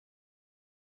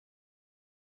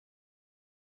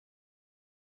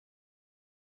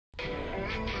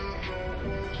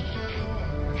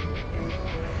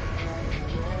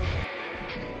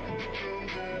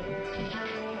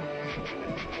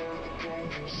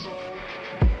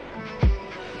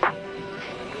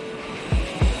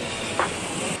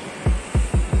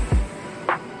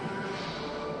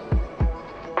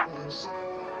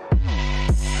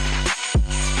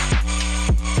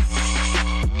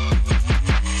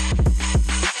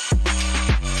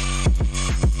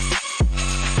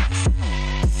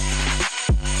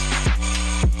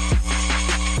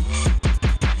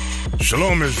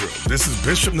Shalom, Israel. This is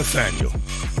Bishop Nathaniel.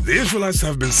 The Israelites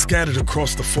have been scattered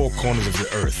across the four corners of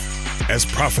the earth, as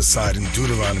prophesied in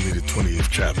Deuteronomy, the 20th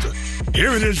chapter.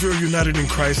 Here in Israel, united in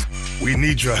Christ, we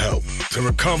need your help to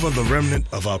recover the remnant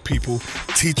of our people,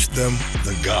 teach them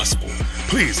the gospel.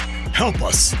 Please help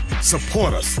us,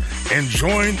 support us, and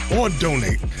join or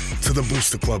donate to the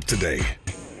Booster Club today.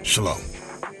 Shalom.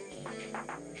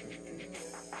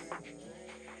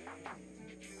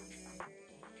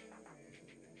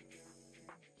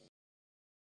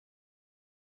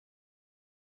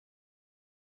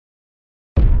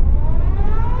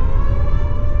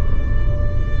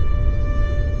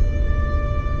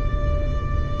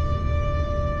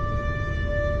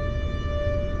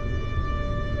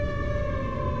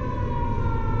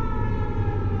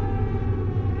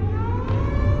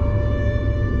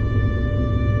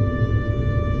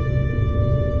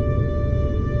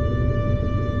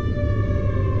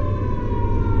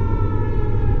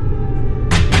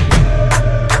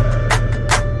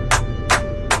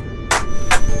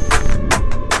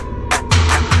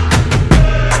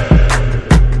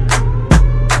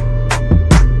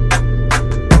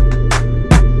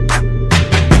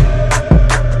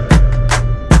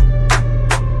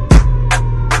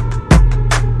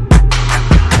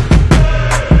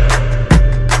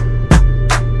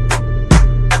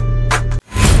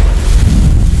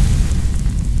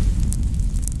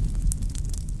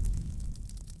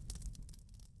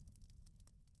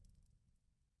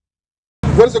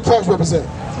 What does the cross represent?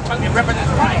 It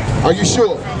represents Christ. Are you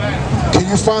sure? Can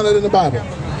you find it in the Bible?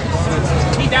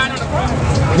 He died on the cross.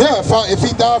 Yeah, if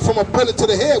he died from a bullet to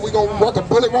the head, we gonna work a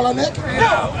bullet around our neck?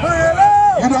 No.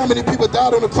 You know how many people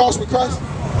died on the cross with Christ?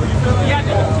 Yeah,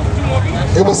 two more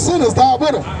people. It was sinners died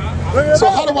with him. So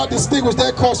how do I distinguish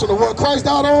that cross from the one Christ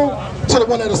died on to the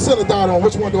one that a sinner died on?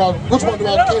 Which one do I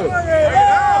carry?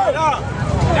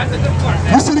 That's a good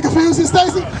question. You see the confusion,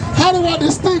 Stacy? How do I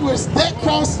distinguish that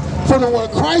cross from the one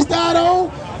Christ died on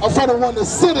or from the one the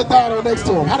sinner died on next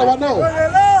to him? How do I know?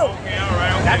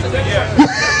 That's a good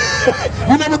question.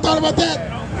 You never thought about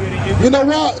that? You know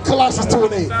what? Colossians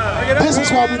 2:8. This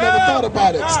is why we never thought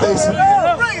about it, Stacy.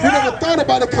 We never thought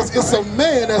about it because it's a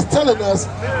man that's telling us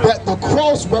that the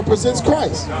cross represents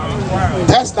Christ.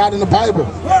 That's not in the Bible.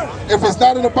 If it's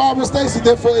not in the Bible, Stacy,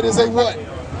 therefore it is a what?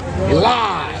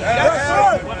 Lie.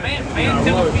 Man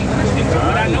tell us be Christian,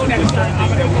 but I know that.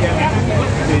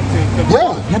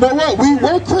 Yeah, you know what? We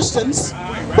were Christians,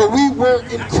 but we were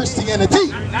in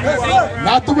Christianity,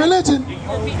 not the religion.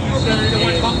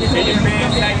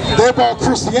 They're about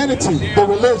Christianity, the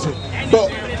religion.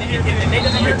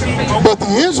 But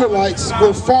the Israelites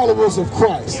were followers of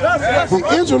Christ. The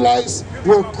Israelites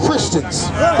were Christians.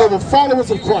 They were followers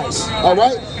of Christ. All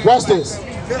right? Watch this.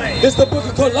 It's the book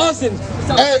of Colossians.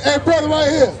 Hey, brother right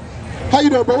here. How you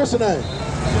doing, bro? What's your name?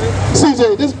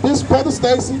 CJ, this brother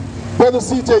Stacy, brother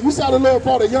CJ. You saw the Lord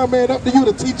brought a young man up to you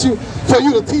to teach you, for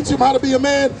you to teach him how to be a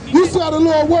man. You saw the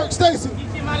Lord work, Stacy.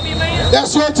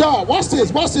 That's your job. Watch this,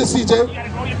 CJ. You gotta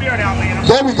grow your beard out, man.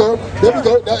 There we go.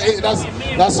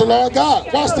 That's the Lord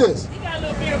God. Watch this.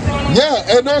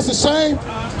 Yeah, and no, it's a shame.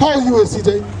 How old you is,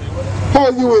 CJ? How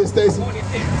old you is, Stacy?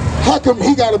 How come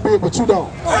he got a beard but you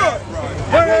don't?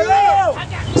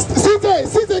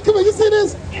 CJ, come on, you see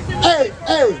this? Hey,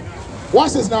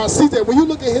 watch this now. CJ, when you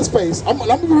look at his face, I'm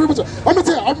gonna be real with y'all. I'm gonna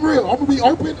tell you, I'm real. I'm gonna be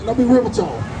open and I'm gonna be real with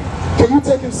y'all. Can you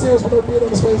take him serious with no beard on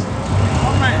his face?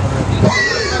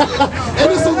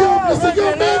 And it's a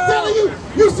young man telling you.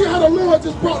 You see how the Lord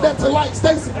just brought that to light,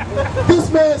 Stacy? This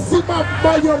man, see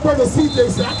my young brother CJ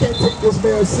said, I can't take this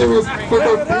man serious with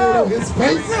no beard on his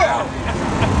face.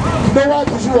 You know why?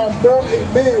 Because you are more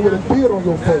a man with a beard on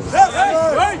your face.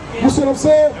 You see what I'm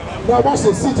saying? Now watch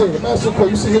this, CJ, the master court.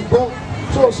 You see his belt?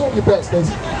 Show him your belt,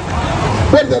 Stacy.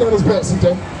 What is that on his belt,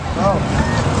 CJ?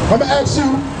 I'm gonna ask you,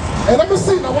 and I'm gonna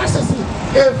see, now watch this.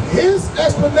 If his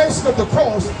explanation of the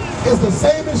cross is the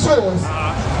same as yours,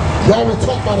 y'all were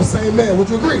taught by the same man. Would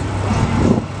you agree?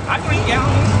 I agree, yeah.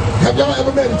 Have y'all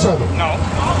ever met each other? No.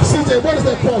 CJ, what does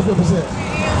that cross represent?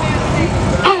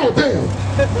 Oh, damn.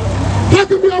 How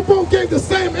come y'all both gave the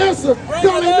same answer?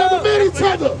 Y'all ain't never met each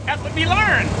other. That's what we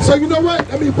learned. So you know what?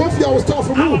 I mean, both of y'all was taught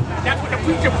from who? That's what the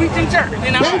preacher preached in church.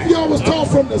 You know? Both of y'all was taught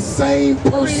from the same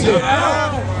person.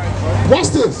 Watch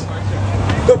this.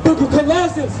 The book of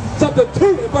Colossians, chapter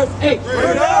 2, and verse 8.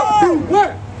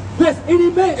 Beware, lest any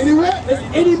man. Anywhere? Lest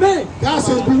any man. God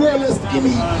says, beware lest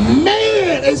any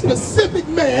man, a specific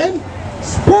man,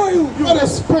 Spoil you. what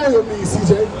does spoil mean,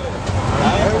 CJ?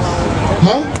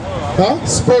 Huh? Huh?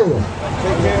 Spoil.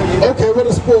 Okay, what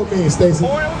does spoil mean, Stacy?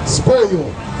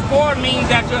 Spoil. Spoil means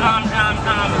that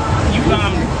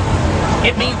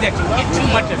it means that you get too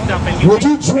much of stuff and you. Would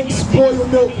you drink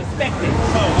spoiled milk?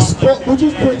 Would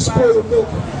you drink spoiled milk?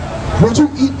 Would you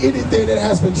eat anything that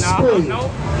has been spoiled?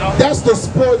 No. That's the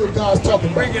spoil that God's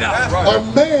talking about. Bring it out. A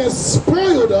man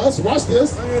spoiled us. Watch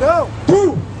this.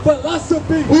 Through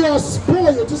philosophy. We are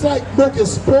spoiled, just like milk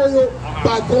is spoiled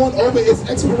by going over its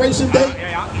expiration date.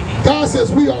 God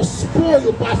says we are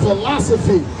spoiled by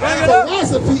philosophy.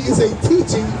 Philosophy is a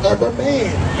teaching of a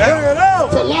man.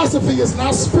 Philosophy is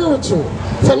not spiritual.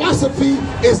 Philosophy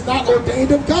is not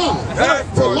ordained of God.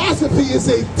 Philosophy is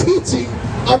a teaching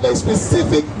of a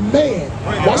specific man.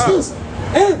 Watch this.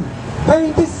 And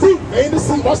vain deceit. Vain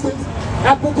deceit. Watch this.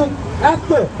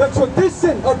 After the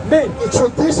tradition of men. The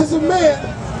traditions of man.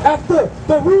 After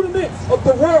the rudiments of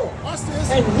the world. Watch this.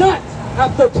 And not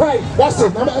after Christ. Watch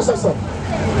this. Now I'm going to ask you something.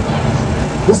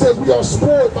 It says we are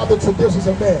spoiled by the traditions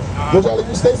of man. Would y'all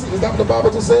agree, Stacy? Is that what the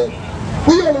Bible just said?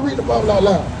 We only read the Bible out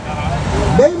loud.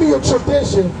 Name me a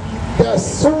tradition that's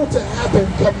soon to happen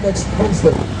come next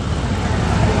Wednesday.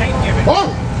 Thanksgiving. Huh?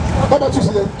 How about you,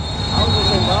 CJ?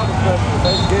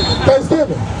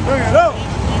 Thanksgiving. Bring it out.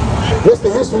 What's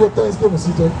the history of Thanksgiving,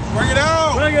 CJ? Bring it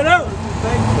out. Bring it out.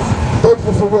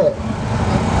 Thankful for what?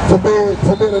 For being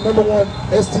the #1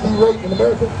 STD rate in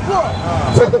America?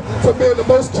 For being the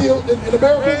most killed in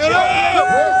America?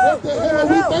 What the hell are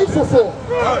we thankful for?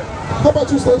 How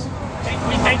about you, Stacey?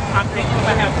 I'm thankful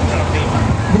I have food on the table.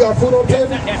 You got food on the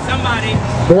table? That somebody.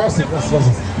 Watch this.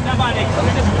 Somebody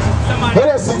cooked it. Somebody.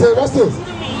 Hold on, CJ. Watch this.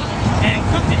 And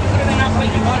cooked it, put it in our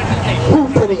plate and brought it to the table.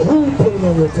 Who put it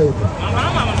on your table? My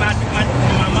mama.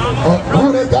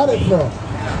 Who they got it from?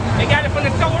 They got it from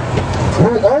the store.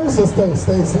 Who owns this thing,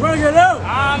 Stacey? Bring it out.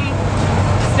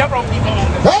 Several people own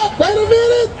it. Hey, wait a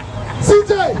minute!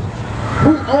 CJ!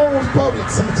 Who owns Public,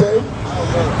 CJ?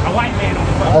 A white man on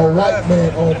the phone. A white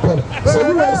man owns Public. So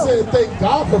you ain't saying thank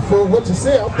God for food. What you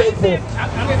say? I'm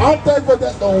thankful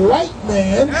that the white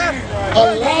man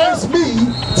allows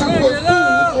me to put food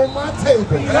on my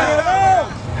table.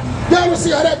 Y'all ever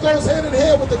see how that goes hand in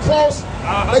hand with the cross?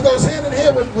 That goes hand in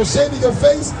hand with shaving your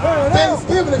face?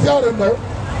 Thanksgiving, if y'all didn't know.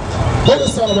 Hold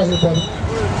this song right here, brother.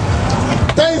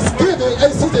 Thanksgiving. Hey,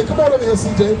 CJ, come on over here,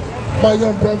 CJ. My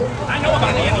young brother. I know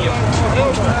about the Indians.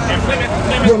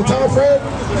 You on the time frame?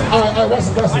 All right, watch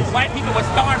this. White people were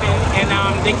starving, and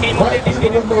they came over. White people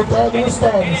were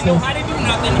starving. They didn't know how to do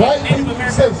nothing. White Native people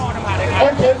Americans say, taught them how to.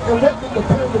 okay, and what did the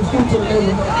Pilgrims do to the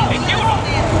Native Americans? They killed them.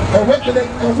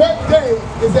 And what day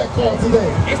is that called today?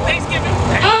 It's Thanksgiving.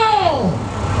 Oh!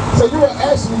 So you are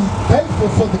actually thankful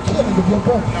for the killing of your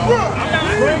brother.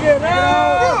 Bring it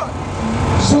out.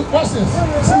 Shoot, watch this.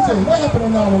 CJ, what happened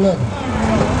on 9/11?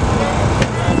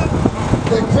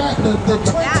 They cracked the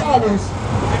Twin Towers.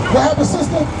 What happened,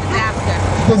 sister?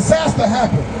 Disaster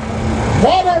happened.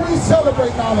 Why don't we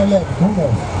celebrate 9/11? Who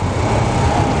knows?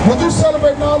 Would you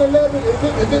celebrate 9/11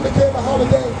 if it became a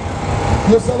holiday?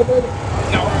 You'll celebrate it?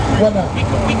 No. Why not? We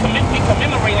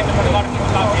commemorate it because a lot of people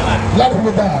lost their lives. A lot of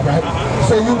people died, right?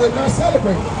 So you would not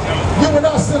celebrate it. You would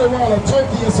not sit around a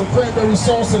turkey and some cranberry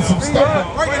sauce and some stuff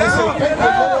and say, thank the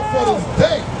Lord for this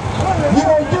day. You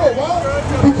don't do it, why?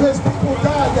 Because people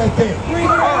died that day.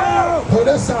 Oh,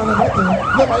 that sounded like that.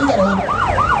 No, you gotta hold it.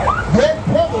 Your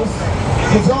brothers,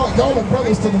 because y'all are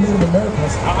brothers to the Native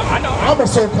Americans. I know. I'm a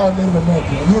so-called Native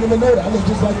American. You don't even know that. I look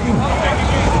just like you.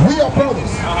 We are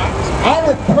brothers.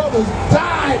 Our brothers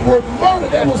died, were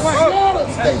murdered, they were slaughtered,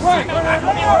 Stacey,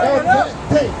 on that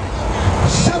day.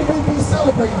 Should we be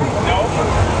celebrating it? No.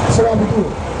 So why we do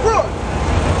it?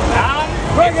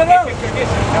 Bring it out.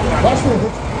 Watch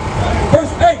this.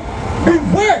 Verse 8.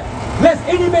 Beware, lest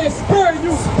any man spoil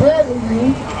you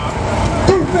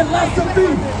through philosophy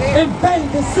and vain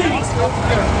deceit.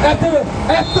 After the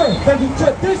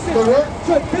tradition. The what?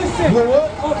 Tradition. The what?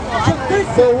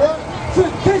 Tradition. The what?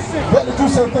 Tradition. What did you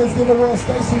say Thanksgiving was,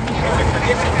 Stacey?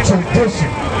 Tradition.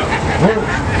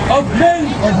 Of men.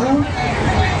 Of who?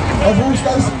 Of who,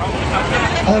 Stacey?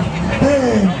 Of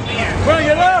men. Bring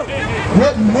it out.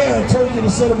 What man told you to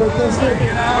celebrate Thanksgiving?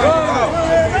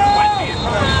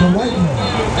 The white man.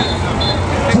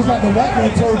 Just like the white man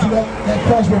told you that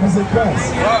cross represents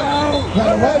Christ.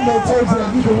 Like the white man told you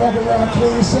that you can walk around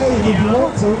clean shaved if you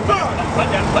want to.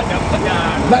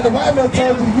 Like the white man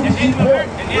told you you can eat pork.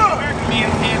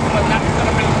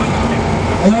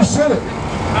 And you shouldn't.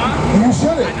 And you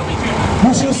shouldn't.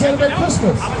 You should celebrate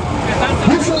Christmas.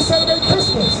 You should celebrate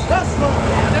Christmas.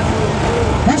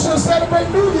 You should celebrate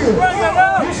New Year.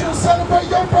 You should celebrate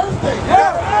your birthday.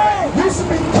 You should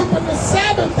be keeping the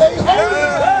Sabbath day holy.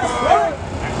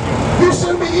 You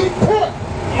shouldn't be eating pork.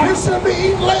 You shouldn't be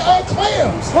eating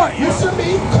clams. You shouldn't be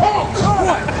eating conch.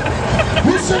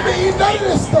 You shouldn't be eating none of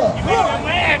this stuff.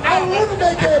 I want to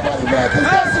make everybody mad because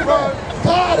that's what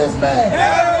God is mad.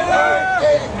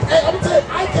 And I'm telling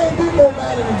you, I can't be more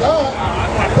mad than God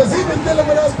because He's been dealing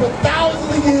with us for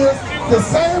thousands of years, the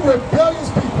same rebellious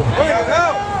people.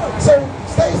 So,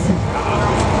 Stacy,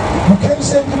 you can't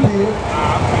shave your beard.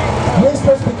 You ain't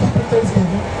supposed to be keeping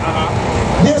Thanksgiving.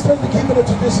 You ain't supposed to be keeping the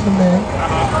tradition of man.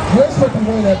 You ain't supposed to be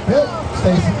wearing that belt,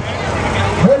 Stacy.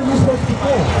 What are you supposed to be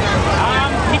doing?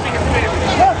 I'm keeping it spirit.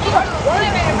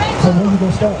 So when are you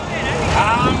going to start?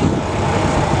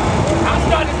 I'm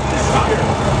starting this fire.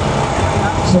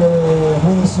 So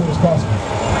when as soon as possible.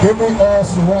 Give me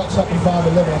Sirach chapter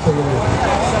 5:11, I think it is.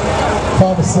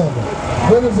 5 or 7.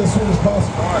 When is as soon as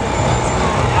possible?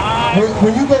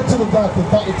 When you go to the doctor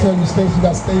tell you Stacy you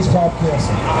got stage 5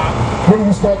 cancer. When do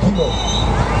you start chemo?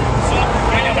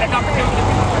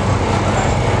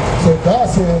 So God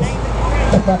says,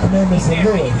 if my commandments are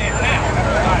live.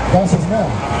 God says now.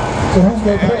 So who's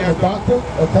going to put it, the doctor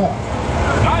or God?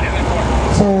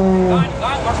 So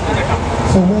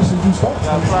when should you start?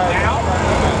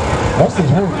 What's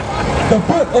this word? The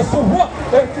book of Sirach,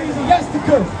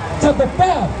 Ecclesiasticus, chapter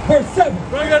 5, verse 7.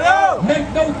 Bring it out!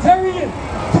 Make no tarrying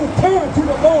to turn to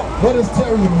the Lord. What does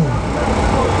tarrying mean?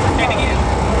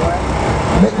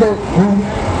 Make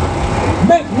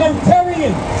no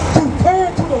tarrying to turn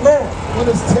to the Lord. What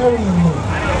does tarrying mean?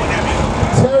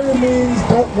 Tarrying means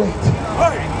don't wait.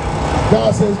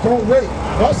 God says don't wait.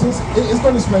 Watch this. It's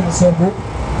going to explain itself, bro.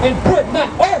 And put not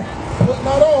off. Put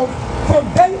not off. From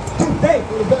day to day.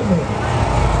 What does that mean?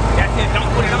 That's it.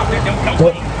 Don't put it off. Don't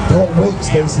wait. Don't wait,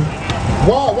 Stacy.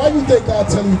 Why you think God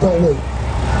telling you don't wait?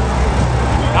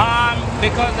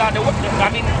 Because time is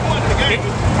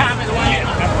running.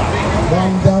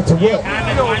 Winding down to what? Time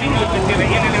is running up until the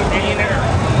end of the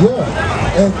earth.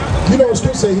 Yeah. And you know what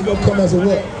Scripture say He's gonna come as a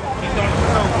what?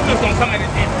 He's gonna come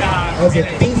as a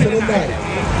thief in the night.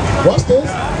 Watch this.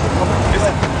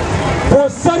 For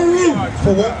suddenly.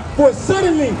 For what? For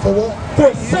suddenly. For what?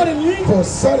 For suddenly. For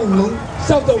suddenly.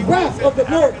 Shall the wrath of the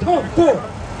Lord come forth.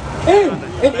 And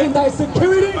in thy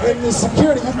security. In your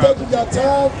security, you think you got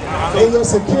time? In your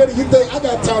security, you think I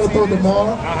got time to do it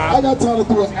tomorrow? I got time to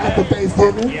do it after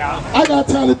Thanksgiving. I got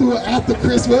time to do it after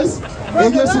Christmas.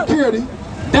 In your security,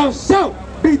 thou shalt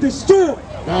be destroyed.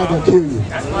 God gonna kill you.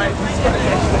 That's right.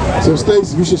 So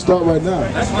Stacy, you should start right now.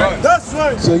 That's right. That's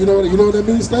right. So you know what that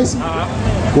means, Stacy?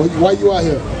 Why you out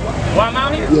here? Why I'm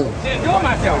out here? Yeah. Enjoy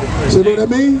myself. So you know what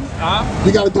that means?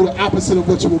 You got to do the opposite of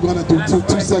what you were gonna do two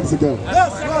seconds ago.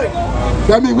 That's right.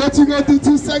 I mean, what you gonna do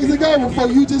 2 seconds ago before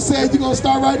you just said you're gonna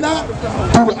start right now?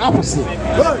 Do the opposite.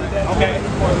 Okay.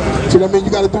 So that means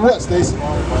you got to do what, Stacy? Do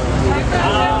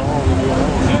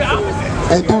the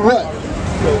opposite. And do what?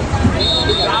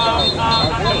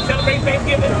 Don't celebrate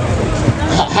Thanksgiving.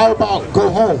 How about go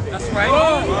home? That's right.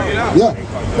 Yeah.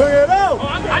 Bring it out.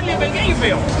 I live in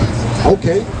Gainesville.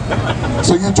 Okay.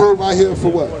 So you drove out here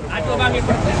for what? I drove out here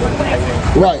for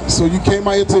Right. So you came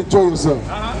out here to enjoy yourself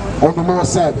on the Lord's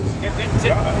Sabbath.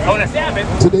 on a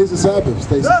Sabbath. Today's the Sabbath,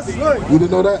 Stacy. That's right. You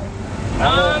didn't know that?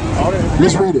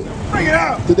 Let's read it. Bring it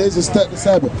out. Today's the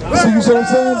Sabbath. So you see what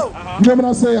I'm saying? You remember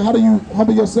I said, how do you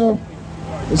humble yourself?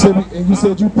 And you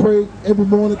said you pray every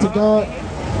morning to God.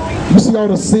 You see all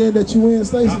the sin that you in,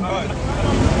 Stacy?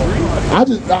 I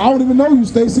don't even know you,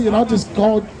 Stacy, and I just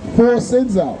called 4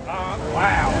 sins out.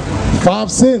 Wow.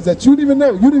 5 sins that you didn't even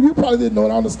know. You probably didn't know,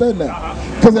 and I understand that.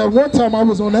 Because at one time I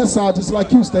was on that side just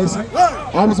like you, Stacy.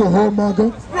 I was a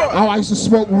whoremonger. I used to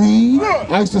smoke weed.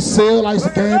 I used to sell. I used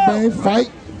to gangbang, fight.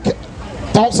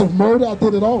 Thoughts of murder, I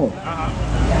did it all.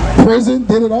 Prison,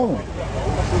 did it all.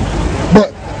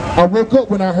 But I woke up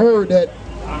when I heard that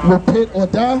repent or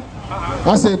die.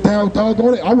 I said,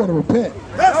 doggone it, I want to repent.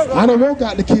 I don't want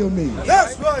God to kill me.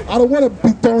 That's right. I don't want to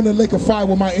be thrown in the lake of fire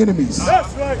with my enemies.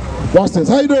 That's right. Watch this.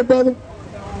 How you doing, brother?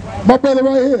 My brother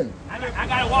right here. I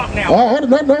gotta walk now. Oh,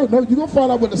 no. You're going to find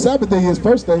out what the Sabbath day is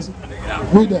first, Stacy.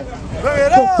 Read that. Bring it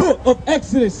The out. book of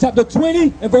Exodus, chapter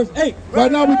 20 and verse 8. Right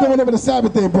now we're going over the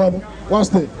Sabbath day, brother. Watch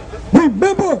this.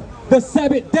 Remember the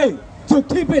Sabbath day to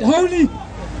keep it holy.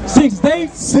 6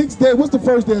 days? 6 days. What's the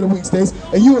first day of the week, Stace?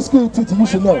 And you a school teacher, you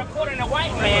should know. According to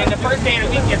white man, the first day of the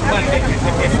week is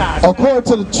Monday. According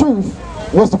to the truth,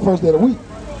 what's the first day of the week?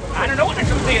 I don't know what the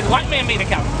truth is. White man made a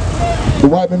calendar. The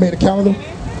white man made a calendar?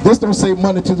 This don't say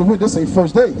Monday to the week, this say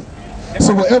first day.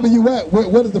 So wherever you at,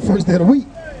 what is the first day of the week?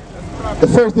 The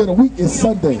first day of the week is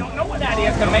Sunday. I don't know what that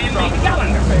is. The man made the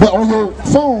calendar. But on your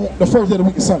phone, the first day of the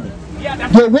week is Sunday. Yeah,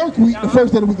 that's Your work week, the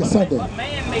first day of the week is Sunday.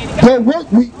 man made the calendar. Your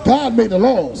work week, God made the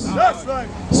laws. That's right.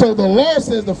 So the law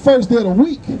says the first day of the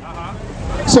week.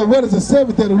 So what is the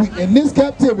seventh day of the week? In this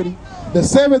captivity, the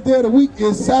seventh day of the week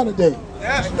is Saturday.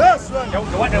 That's right.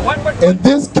 What? In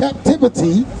this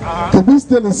captivity, because we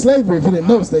still in slavery if you didn't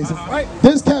know, Stacey.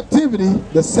 This captivity,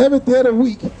 the seventh day of the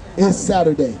week is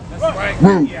Saturday.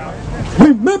 Read.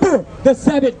 Remember the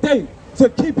Sabbath day to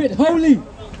keep it holy.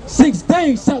 6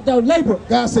 days shalt thou labor.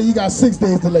 God said you got 6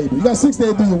 days to labor. You got 6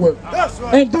 days to do your work. That's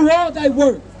right. And do all thy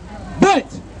work. But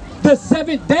the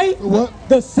seventh day, What?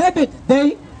 the seventh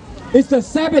day is the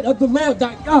Sabbath of the Lord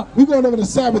thy God. We're going over the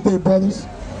Sabbath day, brothers.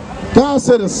 God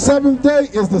said the seventh day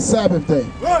is the Sabbath day.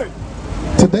 Right.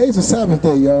 Today's the Sabbath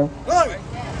day, y'all. Right.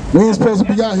 We ain't supposed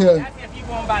to be out here. That's if you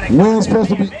going by the We ain't supposed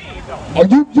to be. days, though.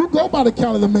 Oh, you go by the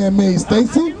calendar man made,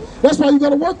 Stacy. That's why you got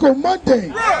to work on Monday.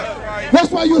 That's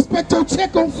why you expect your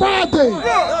check on Friday.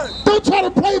 Don't try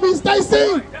to play me,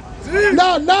 Stacy.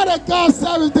 Now that God's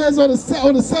Sabbath day is on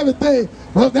the seventh day,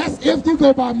 well, that's if you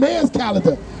go by man's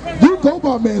calendar. You go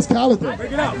by man's calendar.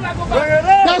 Bring it up.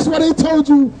 That's why they told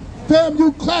you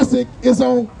FAMU Classic is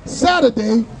on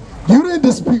Saturday. You didn't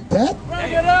dispute that.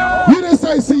 You didn't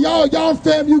say, see, y'all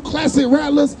FAMU Classic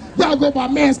Rattlers, y'all go by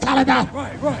man's calendar.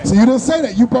 Right. So you didn't say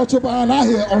that. You brought your behind out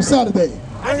here on Saturday.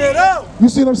 Bring it out. You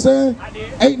see what I'm saying? I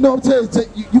did. Ain't no, I'm telling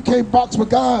you, you can't box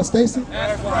with God, Stacy.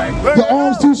 That's right. Bring Your it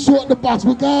arms out. too short to box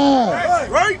with God.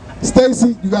 Right.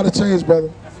 Stacy, you got to change,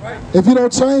 brother. If you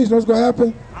don't change, you know what's going to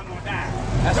happen? I'm going to die.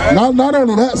 That's right. Not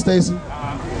only that, Stacy,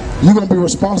 you're going to be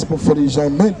responsible for these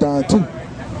young men dying too.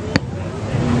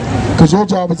 Because your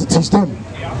job is to teach them.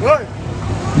 Right.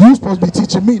 You're supposed to be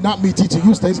teaching me, not me teaching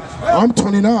you, Stacy. I'm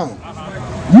 29.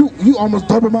 You almost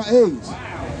double my age.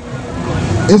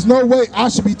 There's no way I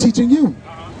should be teaching you.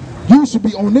 You should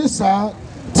be on this side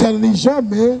telling these young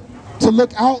men to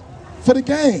look out for the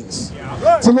gangs,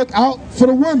 to look out for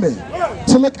the women,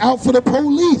 to look out for the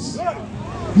police.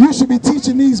 You should be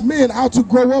teaching these men how to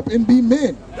grow up and be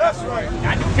men. That's right.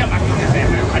 I do tell my kids that,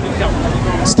 man. I do tell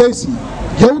them. Stacy,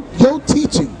 your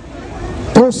teaching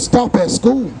don't stop at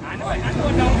school. I know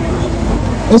it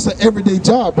don't. It's an everyday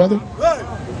job, brother. Right.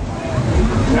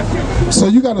 So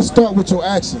you got to start with your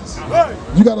actions. Right.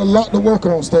 You got a lot to work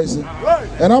on, Stacy. Right.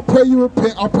 And I pray you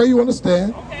repent. I pray you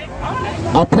understand. Okay, all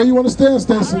right. I pray you understand,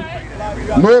 Stacy.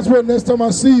 Lord's will, next time I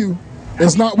see you,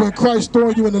 it's not when Christ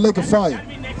throwing you in the lake of fire. That'll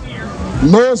be next year.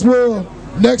 Lord's will,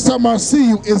 next time I see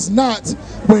you, it's not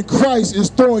when Christ is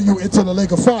throwing you into the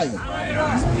lake of fire.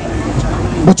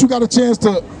 But you got a chance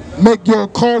to make your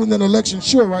calling and election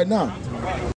sure right now.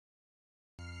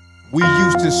 We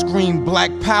used to scream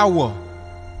black power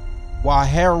while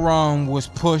heroin was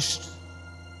pushed.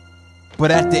 But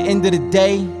at the end of the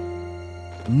day,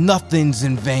 nothing's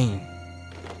in vain.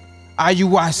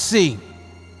 IUIC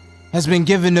has been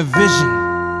given a vision.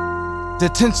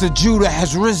 The tents of Judah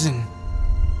has risen.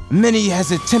 Many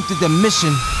has attempted the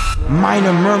mission.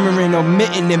 Minor murmuring,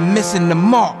 omitting, and missing the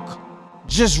mark.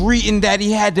 Just reading that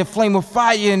he had the flame of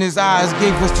fire in his eyes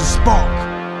gave us the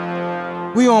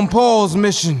spark. We on Paul's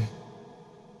mission.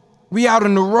 We out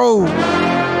on the road,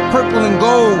 purple and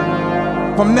gold.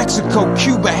 From Mexico,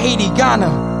 Cuba, Haiti,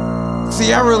 Ghana,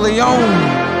 Sierra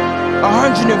Leone.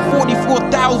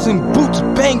 144,000 boots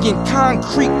banging,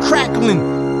 concrete crackling.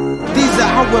 These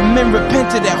are our men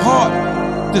repented at heart.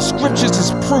 The scriptures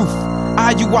is proof.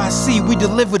 IUIC, we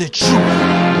deliver the truth.